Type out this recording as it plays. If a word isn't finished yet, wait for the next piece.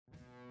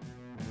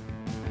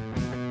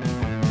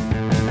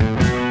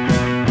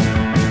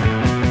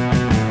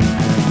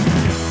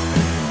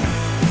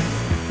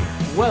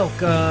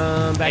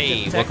Welcome back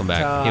to Tech welcome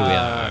back. Talk. Here we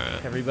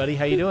are. Everybody,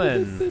 how you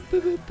doing?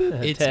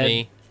 It's Ted.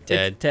 me,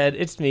 Ted.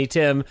 It's me,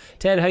 Tim.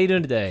 Ted, how you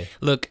doing today?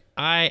 Look,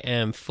 I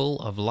am full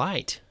of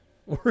light.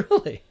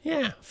 Really?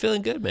 Yeah,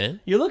 feeling good,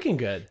 man. You're looking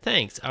good.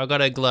 Thanks. I've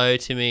got a glow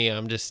to me.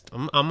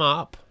 I'm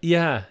up.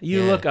 Yeah,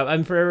 you Yeah. look up.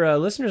 And for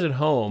listeners at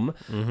home,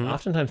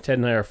 oftentimes Ted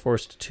and I are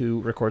forced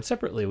to record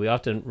separately. We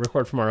often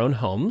record from our own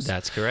homes.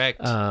 That's correct.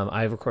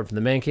 I record from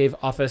the man cave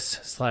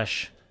office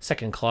 /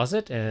 second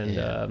closet,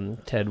 and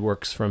Ted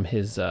works from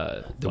his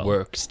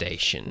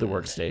Workstation. the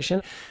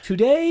workstation.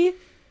 Today,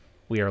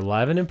 we are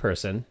live and in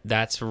person.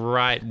 That's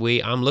right.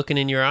 I'm looking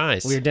in your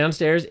eyes. We are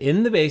downstairs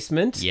in the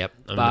basement. Yep,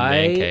 I'm in the by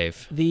man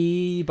cave.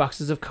 the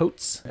boxes of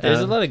coats. There's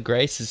a lot of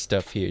Grace's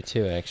stuff here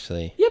too,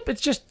 actually. Yep,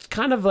 it's just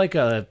kind of like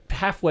a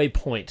halfway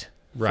point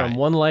from Right.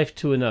 one life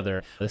to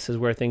another. This is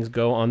where things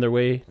go on their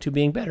way to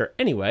being better.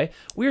 Anyway,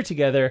 we're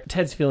together.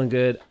 Ted's feeling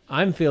good.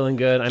 I'm feeling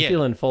good. I'm Yeah.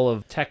 feeling full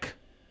of tech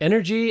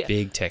energy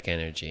Big tech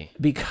energy.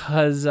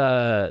 because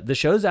the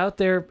show's out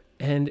there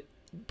and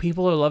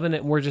people are loving it.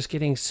 And we're just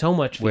getting so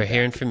much feedback. We're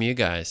hearing from you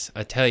guys.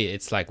 I tell you,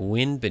 it's like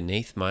wind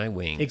beneath my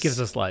wings. It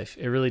gives us life.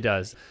 It really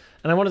does.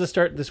 And I wanted to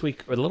start this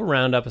week with a little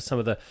roundup of some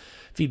of the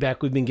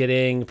feedback we've been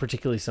getting,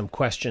 particularly some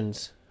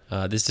questions.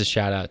 This is a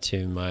shout out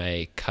to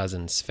my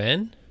cousin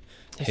Sven,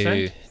 Hey,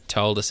 who Sven.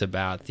 told us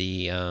about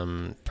the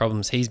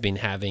problems he's been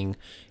having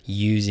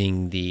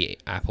using the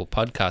Apple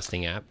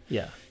podcasting app.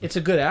 Yeah. It's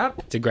a good app.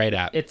 It's a great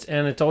app.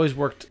 It's always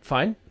worked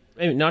fine.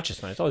 I mean, not just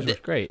fine. It's always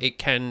worked great. It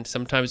can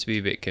sometimes be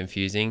a bit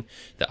confusing.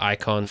 The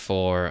icon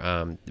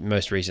for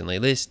most recently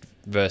list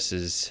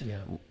versus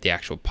the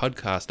actual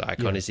podcast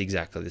icon is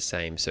exactly the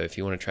same. So if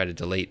you want to try to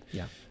delete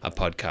a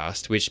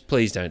podcast, which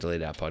please don't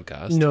delete our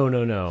podcast.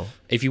 No.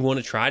 If you want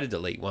to try to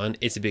delete one,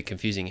 it's a bit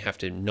confusing. You have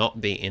to not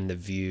be in the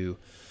view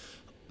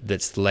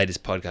that's the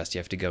latest podcast. You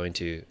have to go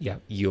into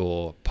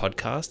your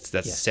podcasts.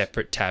 That's a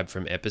separate tab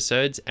from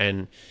episodes,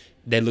 and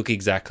they look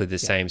exactly the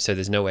same. So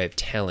there's no way of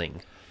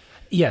telling.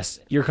 Yes,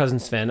 your cousin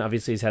Sven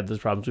obviously has had those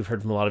problems. We've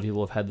heard from a lot of people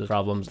who have had those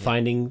problems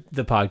finding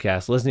the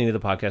podcast, listening to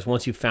the podcast.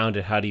 Once you found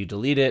it, how do you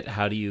delete it?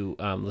 How do you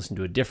listen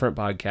to a different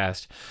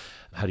podcast?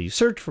 How do you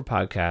search for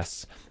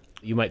podcasts?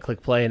 You might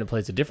click play and it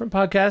plays a different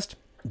podcast.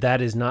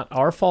 That is not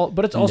our fault,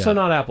 but it's also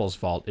not Apple's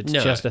fault. It's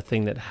just a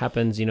thing that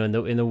happens, in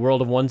the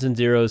world of ones and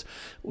zeros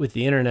with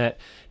the internet.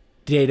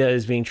 Data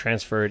is being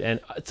transferred, and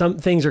some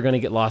things are going to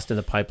get lost in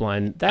the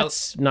pipeline.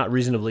 That's not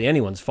reasonably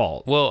anyone's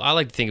fault. Well, I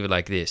like to think of it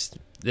like this.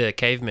 The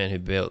caveman who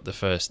built the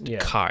first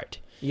cart.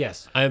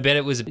 Yes. I bet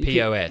it was a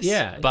POS.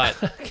 Yeah. But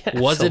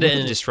was it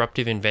a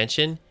disruptive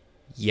invention?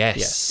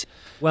 Yes.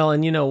 Well,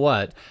 and you know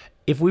what?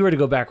 If we were to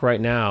go back right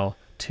now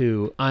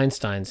to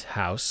Einstein's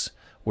house,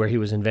 where he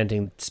was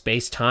inventing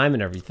space-time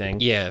and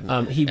everything,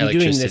 he'd be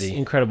doing this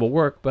incredible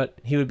work, but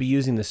he would be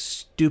using the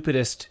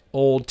stupidest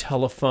old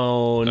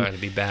telephone. Oh,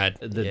 it'd be bad.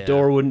 The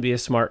door wouldn't be a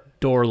smart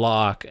door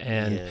lock.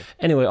 And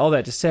anyway, all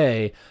that to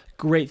say,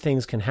 great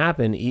things can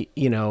happen,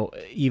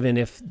 even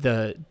if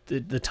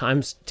the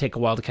times take a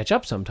while to catch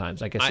up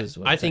sometimes, I guess is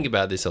what I think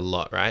about this a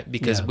lot, right?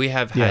 Because we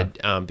have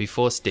had,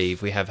 before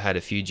Steve, we have had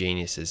a few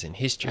geniuses in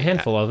history. A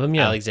handful of them,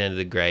 Alexander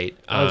the Great.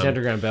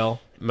 Alexander Graham Bell.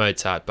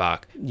 Mozart,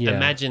 Bach. Yeah.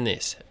 Imagine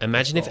this.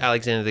 Imagine if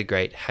Alexander the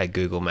Great had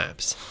Google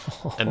Maps.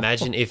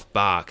 Imagine if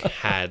Bach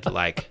had,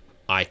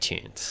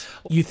 iTunes.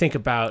 You think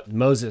about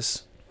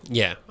Moses.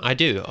 Yeah, I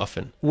do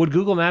often. Would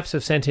Google Maps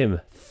have sent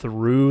him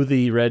through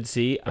the Red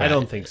Sea? Right. I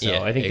don't think so.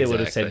 Yeah, I think they would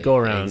have said, go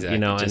around,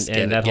 and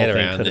that whole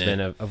thing could have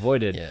been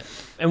avoided. Yeah.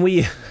 And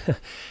we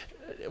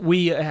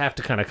have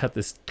to kind of cut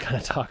this kind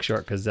of talk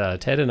short because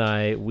Ted and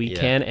I, we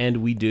can and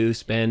we do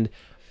spend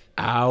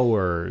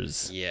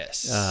hours.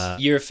 Yes.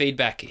 Your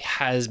feedback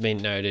has been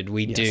noted.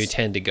 We do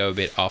tend to go a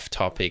bit off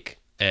topic,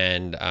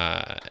 and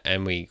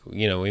we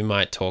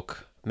might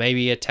talk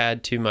maybe a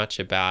tad too much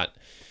about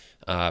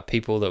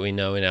people that we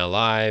know in our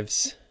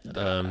lives.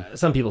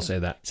 Some people say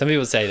that. Some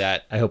people say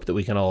that. I hope that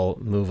we can all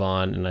move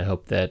on, and I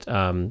hope that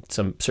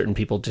some certain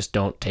people just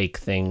don't take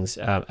things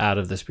out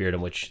of the spirit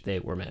in which they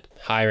were meant.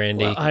 Hi,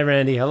 Randy. Well, hi,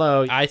 Randy.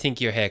 Hello. I think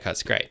your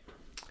haircut's great.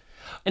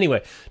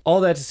 Anyway,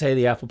 all that to say,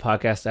 the Apple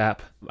Podcast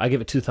app, I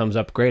give it 2 thumbs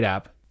up. Great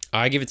app.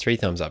 I give it 3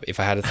 thumbs up. If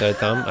I had a third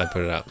thumb, I'd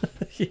put it up.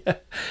 Yeah.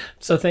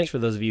 So thanks for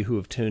those of you who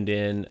have tuned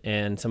in,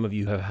 and some of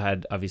you have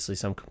had obviously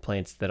some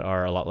complaints that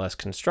are a lot less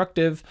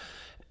constructive.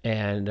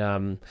 And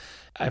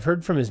I've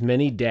heard from as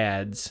many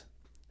dads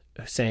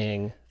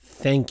saying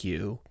thank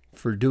you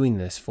for doing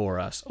this for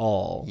us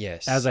all.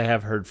 Yes. As I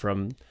have heard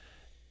from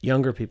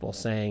younger people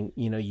saying,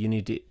 you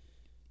need to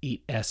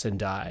eat S and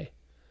die.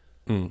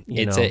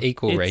 It's an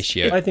equal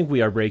ratio. I think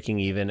we are breaking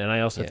even, and I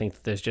also think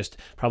that there's just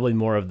probably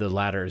more of the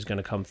latter is going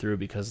to come through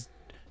because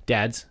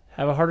dads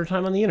have a harder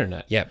time on the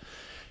internet. Yep.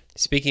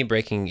 Speaking of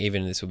breaking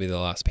even, this will be the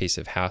last piece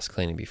of house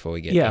cleaning before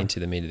we get into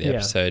the meat of the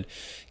episode.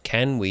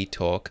 Can we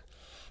talk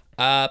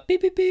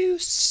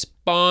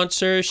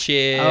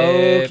sponsorship?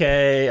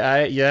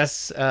 Okay.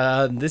 Yes.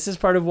 This is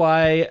part of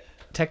why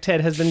Tech Ted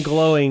has been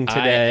glowing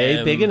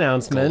today. Big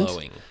announcement.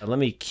 Glowing. Let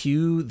me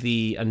cue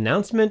the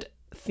announcement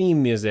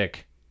theme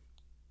music.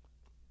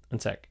 One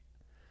sec.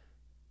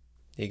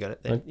 You got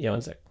it there? Yeah,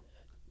 one sec.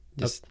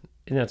 Just...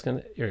 No, it's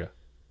gonna. Here we go.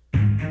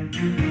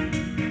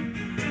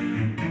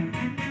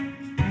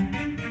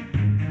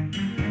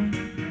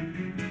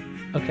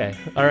 Okay.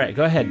 All right.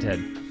 Go ahead, Ted.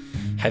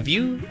 Have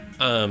you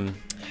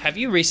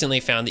recently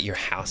found that your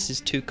house is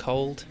too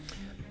cold?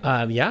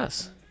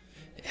 Yes.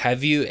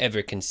 Have you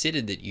ever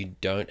considered that you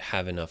don't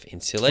have enough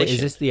insulation? Wait,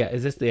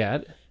 is this the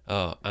ad?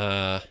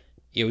 Oh,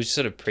 it was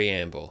sort of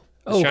preamble.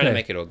 I was trying to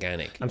make it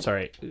organic. I'm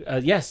sorry.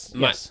 Yes.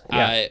 Yes.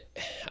 Yeah.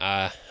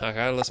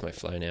 I lost my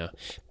flow now.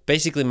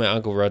 Basically, my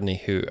Uncle Rodney,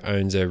 who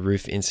owns a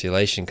roof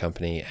insulation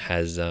company,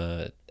 has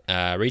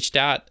reached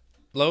out.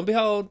 Lo and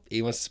behold,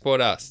 he wants to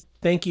support us.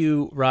 Thank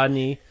you,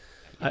 Rodney.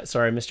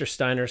 Sorry, Mr.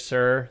 Steiner,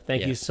 sir.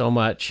 Thank you so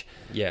much.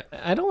 Yeah.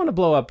 I don't want to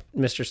blow up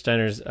Mr.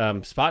 Steiner's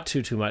spot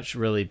too much,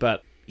 really,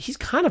 but he's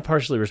kind of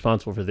partially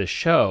responsible for this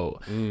show.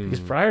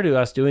 Because prior to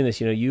us doing this,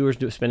 you were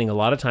spending a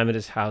lot of time at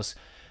his house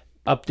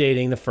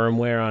updating the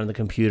firmware on the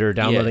computer,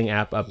 downloading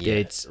app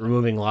updates,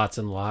 removing lots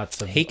and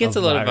lots of He gets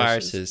a lot of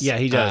viruses. Yeah,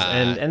 he does.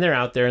 And they're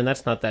out there, and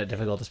that's not that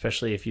difficult,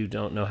 especially if you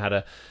don't know how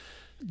to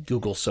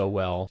Google so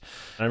well.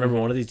 I remember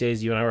one of these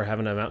days you and I were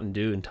having a Mountain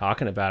Dew and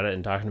talking about it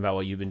and talking about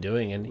what you've been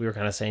doing, and we were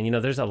kind of saying,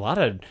 there's a lot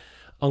of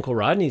Uncle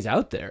Rodneys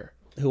out there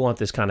who want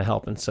this kind of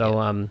help, and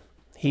so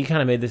he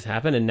kind of made this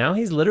happen, and now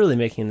he's literally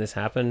making this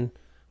happen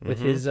with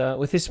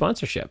his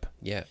sponsorship.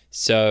 Yeah.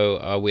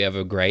 So we have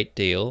a great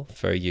deal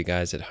for you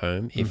guys at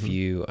home if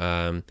you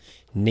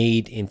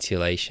need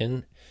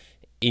insulation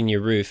in your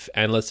roof,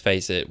 and let's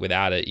face it,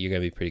 without it you're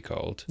going to be pretty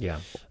cold. Yeah.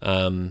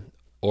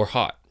 Or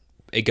hot.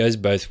 It goes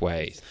both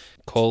ways.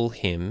 Call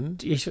him.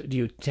 Do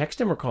you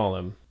text him or call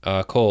him?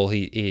 Call.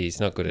 He's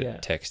not good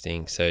at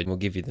texting, so we'll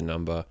give you the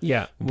number.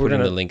 Yeah, we're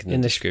going to the link in the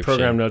description.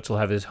 Program notes will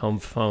have his home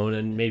phone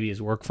and maybe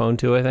his work phone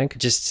too, I think.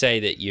 Just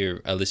say that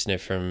you're a listener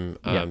from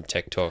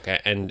Tech Talk,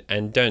 and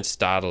don't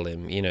startle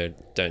him.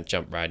 Don't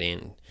jump right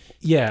in.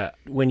 Yeah,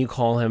 when you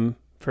call him,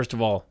 first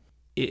of all,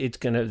 there's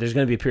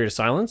gonna be a period of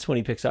silence when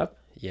he picks up.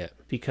 Yeah,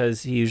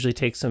 because he usually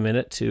takes a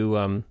minute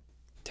to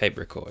tape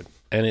record,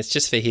 and it's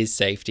just for his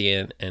safety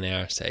and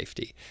our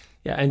safety.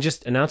 Yeah, and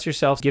just announce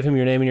yourself, give him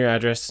your name and your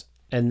address,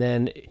 and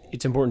then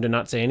it's important to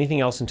not say anything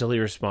else until he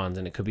responds.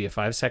 And it could be a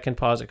 5-second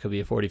pause, it could be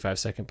a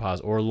 45-second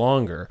pause, or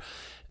longer.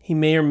 He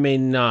may or may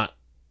not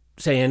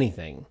say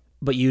anything,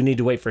 but you need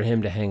to wait for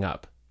him to hang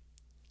up.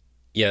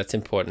 Yeah, it's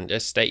important.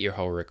 Just state your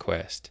whole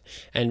request.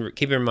 And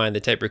keep in mind, the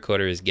tape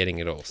recorder is getting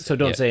it all. So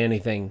don't say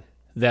anything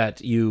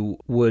that you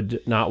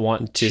would not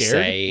want to shared.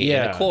 say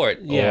in a court.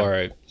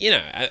 Or,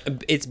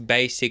 it's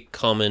basic,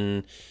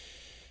 common...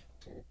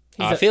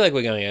 I feel like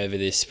we're going over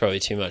this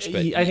probably too much, but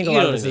I think a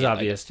lot of this is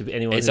obvious to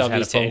anyone who's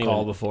had a phone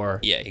call before.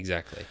 Yeah,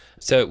 exactly.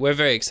 So we're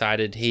very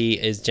excited. He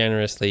is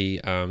generously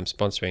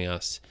sponsoring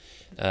us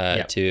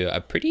to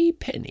a pretty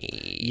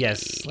penny.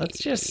 Yes, let's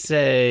just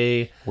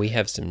say we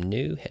have some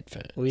new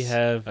headphones. We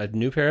have a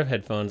new pair of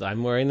headphones.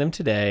 I'm wearing them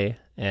today,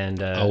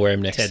 and I'll wear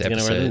them next episode. Ted's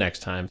going to wear them next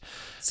time.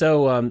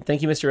 So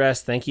thank you, Mr.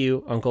 S. Thank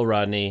you, Uncle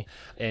Rodney,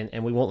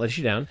 and we won't let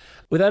you down.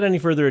 Without any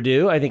further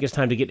ado, I think it's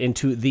time to get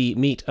into the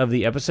meat of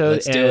the episode.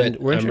 Let's do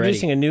it. We're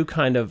introducing a new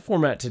kind of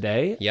format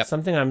today. Yep.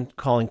 Something I'm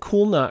calling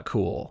Cool Not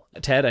Cool.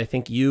 Ted, I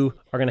think you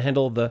are going to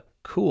handle the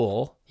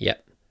cool.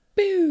 Yep.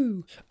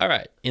 Boo! All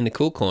right, in the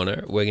cool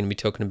corner, we're going to be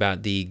talking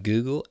about the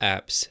Google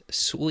Apps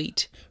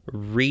suite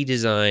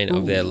redesign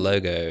of their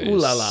logos. Ooh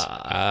la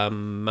la.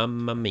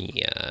 Mamma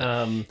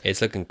mia.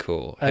 It's looking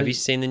cool. Have you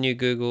seen the new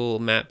Google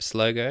Maps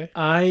logo?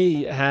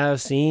 I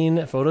have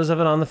seen photos of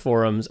it on the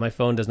forums. My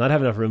phone does not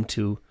have enough room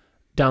to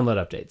download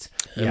updates.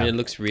 I mean, it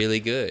looks really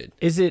good.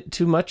 Is it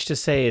too much to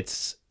say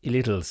it's a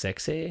little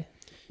sexy?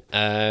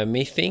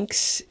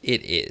 Methinks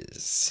it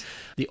is.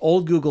 The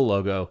old Google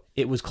logo,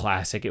 it was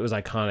classic. It was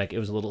iconic. It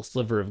was a little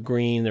sliver of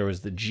green. There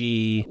was the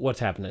G. What's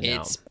happening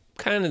now? It's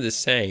kind of the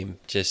same,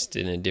 just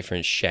in a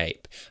different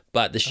shape.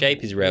 But the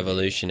shape is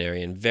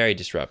revolutionary and very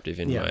disruptive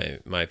in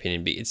my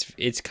opinion.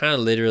 It's kind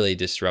of literally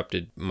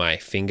disrupted my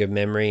finger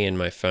memory in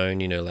my phone.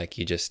 Like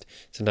you just,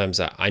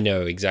 sometimes I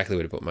know exactly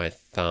where to put my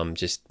thumb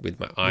just with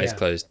my eyes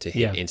closed to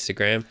hit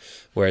Instagram.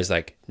 Whereas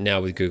like now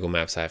with Google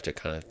Maps, I have to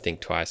kind of think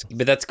twice.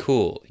 But that's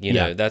cool.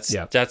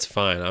 That's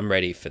fine. I'm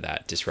ready for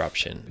that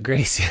disruption.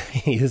 Grace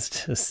used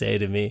to say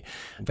to me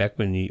back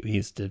when he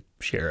used to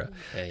share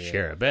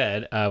a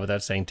bed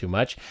without saying too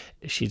much,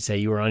 she'd say,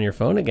 "You were on your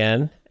phone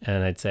again."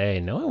 And I'd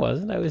say, "No, I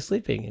wasn't. I was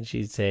sleeping." And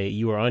she'd say,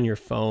 "You were on your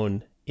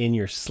phone in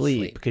your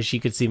sleep," because she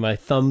could see my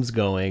thumbs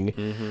going.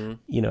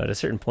 Mm-hmm. At a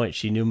certain point,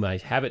 she knew my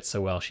habits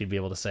so well, she'd be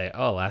able to say,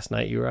 "Oh, last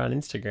night you were on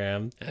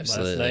Instagram.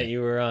 Absolutely. Last night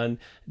you were on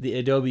the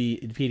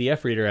Adobe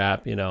PDF Reader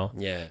app."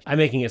 Yeah. I'm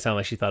making it sound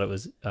like she thought it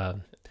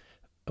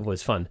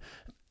was fun,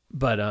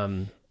 but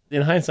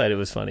in hindsight, it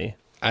was funny.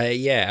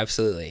 Yeah,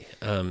 absolutely.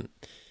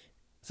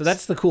 So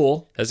that's the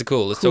cool. That's the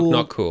cool. Let's talk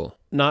not cool.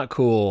 Not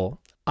cool.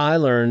 I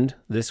learned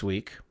this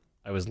week.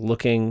 I was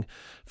looking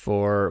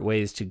for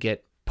ways to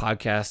get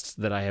podcasts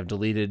that I have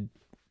deleted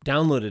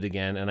downloaded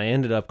again, and I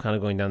ended up kind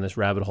of going down this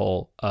rabbit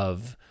hole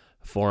of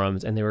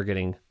forums, and they were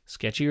getting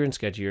sketchier and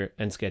sketchier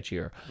and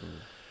sketchier.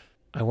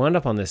 I wound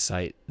up on this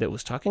site that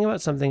was talking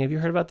about something. Have you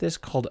heard about this?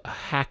 Called a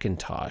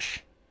Hackintosh.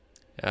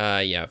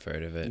 Yeah, I've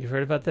heard of it. You've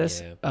heard about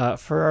this? Yeah.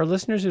 For our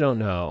listeners who don't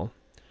know,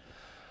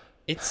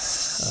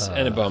 it's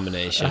an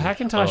abomination. A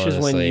Hackintosh is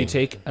when you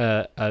take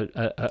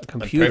a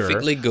computer,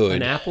 perfectly good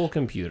an Apple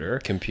computer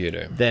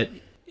that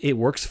it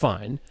works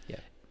fine,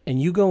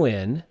 and you go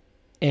in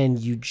and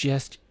you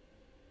just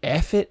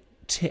F it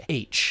to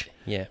H.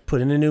 Yeah. Put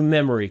in a new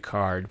memory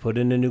card, put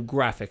in a new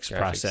graphics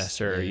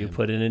processor, you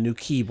put in a new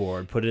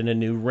keyboard, put in a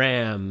new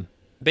RAM.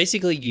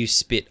 Basically, you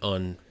spit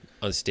on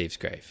Steve's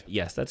grave.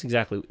 Yes, that's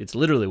exactly, it's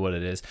literally what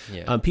it is.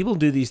 Yeah. People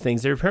do these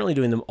things. They're apparently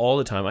doing them all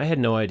the time. I had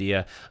no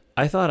idea.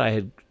 I thought I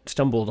had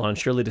stumbled on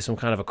surely to some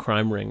kind of a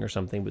crime ring or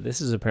something, but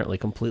this is apparently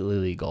completely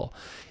legal.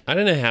 I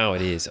don't know how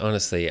it is,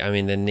 honestly. I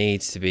mean, there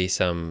needs to be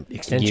some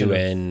extension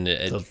UN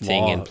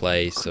thing law, in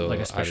place, or like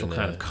a special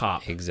kind of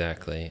cop.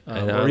 Exactly.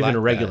 Or even a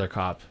regular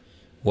cop.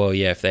 Well,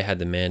 yeah, if they had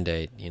the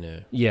mandate,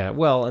 Yeah,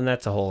 well, and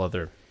that's a whole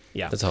other,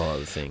 That's a whole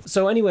other thing.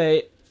 So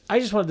anyway, I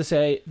just wanted to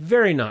say,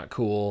 very not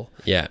cool.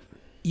 Yeah.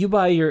 You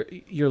buy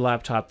your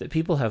laptop that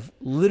people have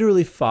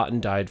literally fought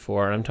and died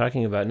for, and I'm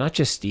talking about not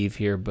just Steve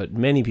here, but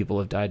many people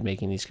have died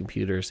making these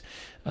computers,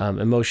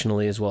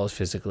 emotionally as well as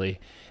physically,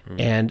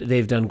 and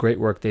they've done great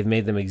work. They've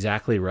made them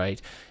exactly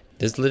right.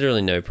 There's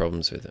literally no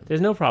problems with them.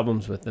 There's no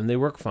problems with them. They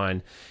work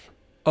fine.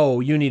 Oh,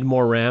 you need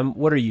more RAM?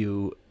 What are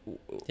you?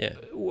 Yeah.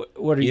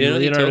 What are you,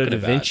 Leonardo da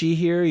Vinci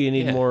here? You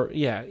need more.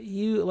 Yeah.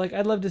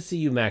 I'd love to see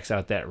you max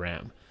out that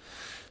RAM.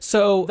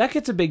 So that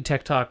gets a big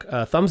Tech Talk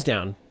thumbs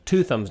down.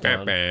 2 thumbs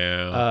down.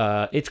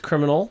 It's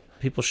criminal.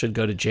 People should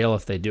go to jail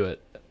if they do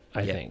it,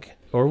 I think.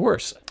 Or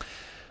worse.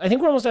 I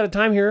think we're almost out of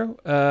time here.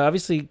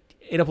 Obviously,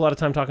 ate up a lot of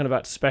time talking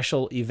about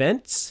special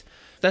events.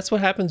 That's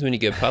what happens when you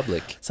go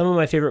public. Some of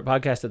my favorite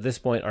podcasts at this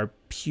point are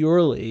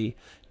purely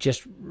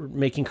just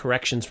making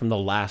corrections from the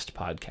last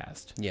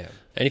podcast. Yeah.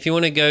 And if you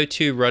want to go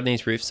to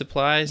Rodney's Roof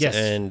Supplies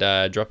and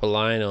drop a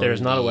line on...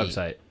 There's not a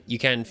website. You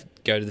can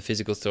go to the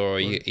physical store, or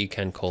you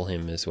can call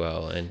him as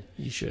well. And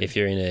you should. If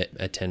you're in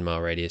a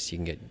 10-mile radius, you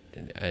can get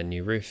a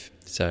new roof.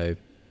 So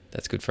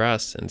that's good for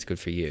us, and it's good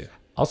for you.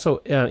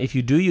 Also, if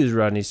you do use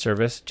Rodney's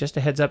service, just a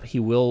heads up, he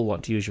will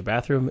want to use your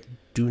bathroom.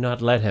 Do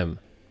not let him.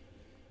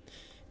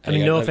 I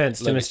mean, no offense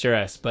to Mr.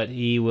 S, but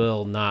he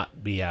will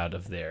not be out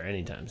of there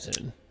anytime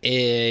soon.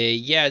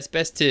 Yeah, it's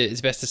best to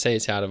say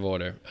it's out of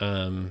order.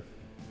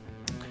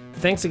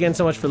 Thanks again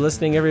so much for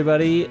listening,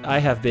 everybody. I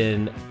have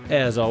been,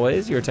 as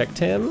always, your Tech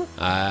Tim.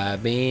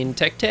 I've been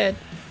Tech Ted.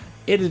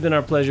 It has been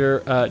our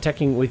pleasure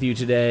teching with you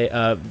today.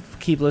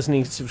 Keep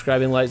listening,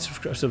 subscribing,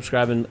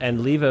 subscribe,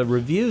 and leave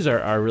reviews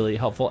are really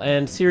helpful.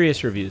 And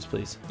serious reviews,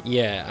 please.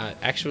 Yeah,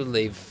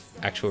 leave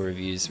actual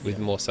reviews with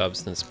more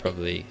substance,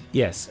 probably.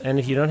 Yes, and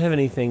if you don't have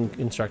anything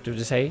instructive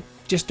to say,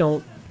 just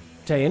don't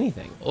say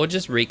anything. Or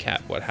just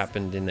recap what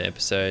happened in the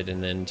episode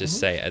and then just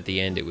say at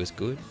the end it was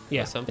good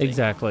or something.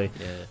 Exactly.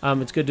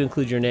 Yeah. It's good to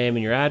include your name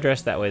and your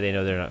address. That way they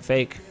know they're not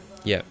fake.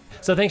 Yep.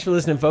 So thanks for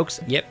listening, folks.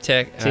 Yep,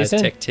 See you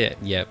soon. Tech.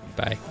 Yep,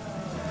 bye.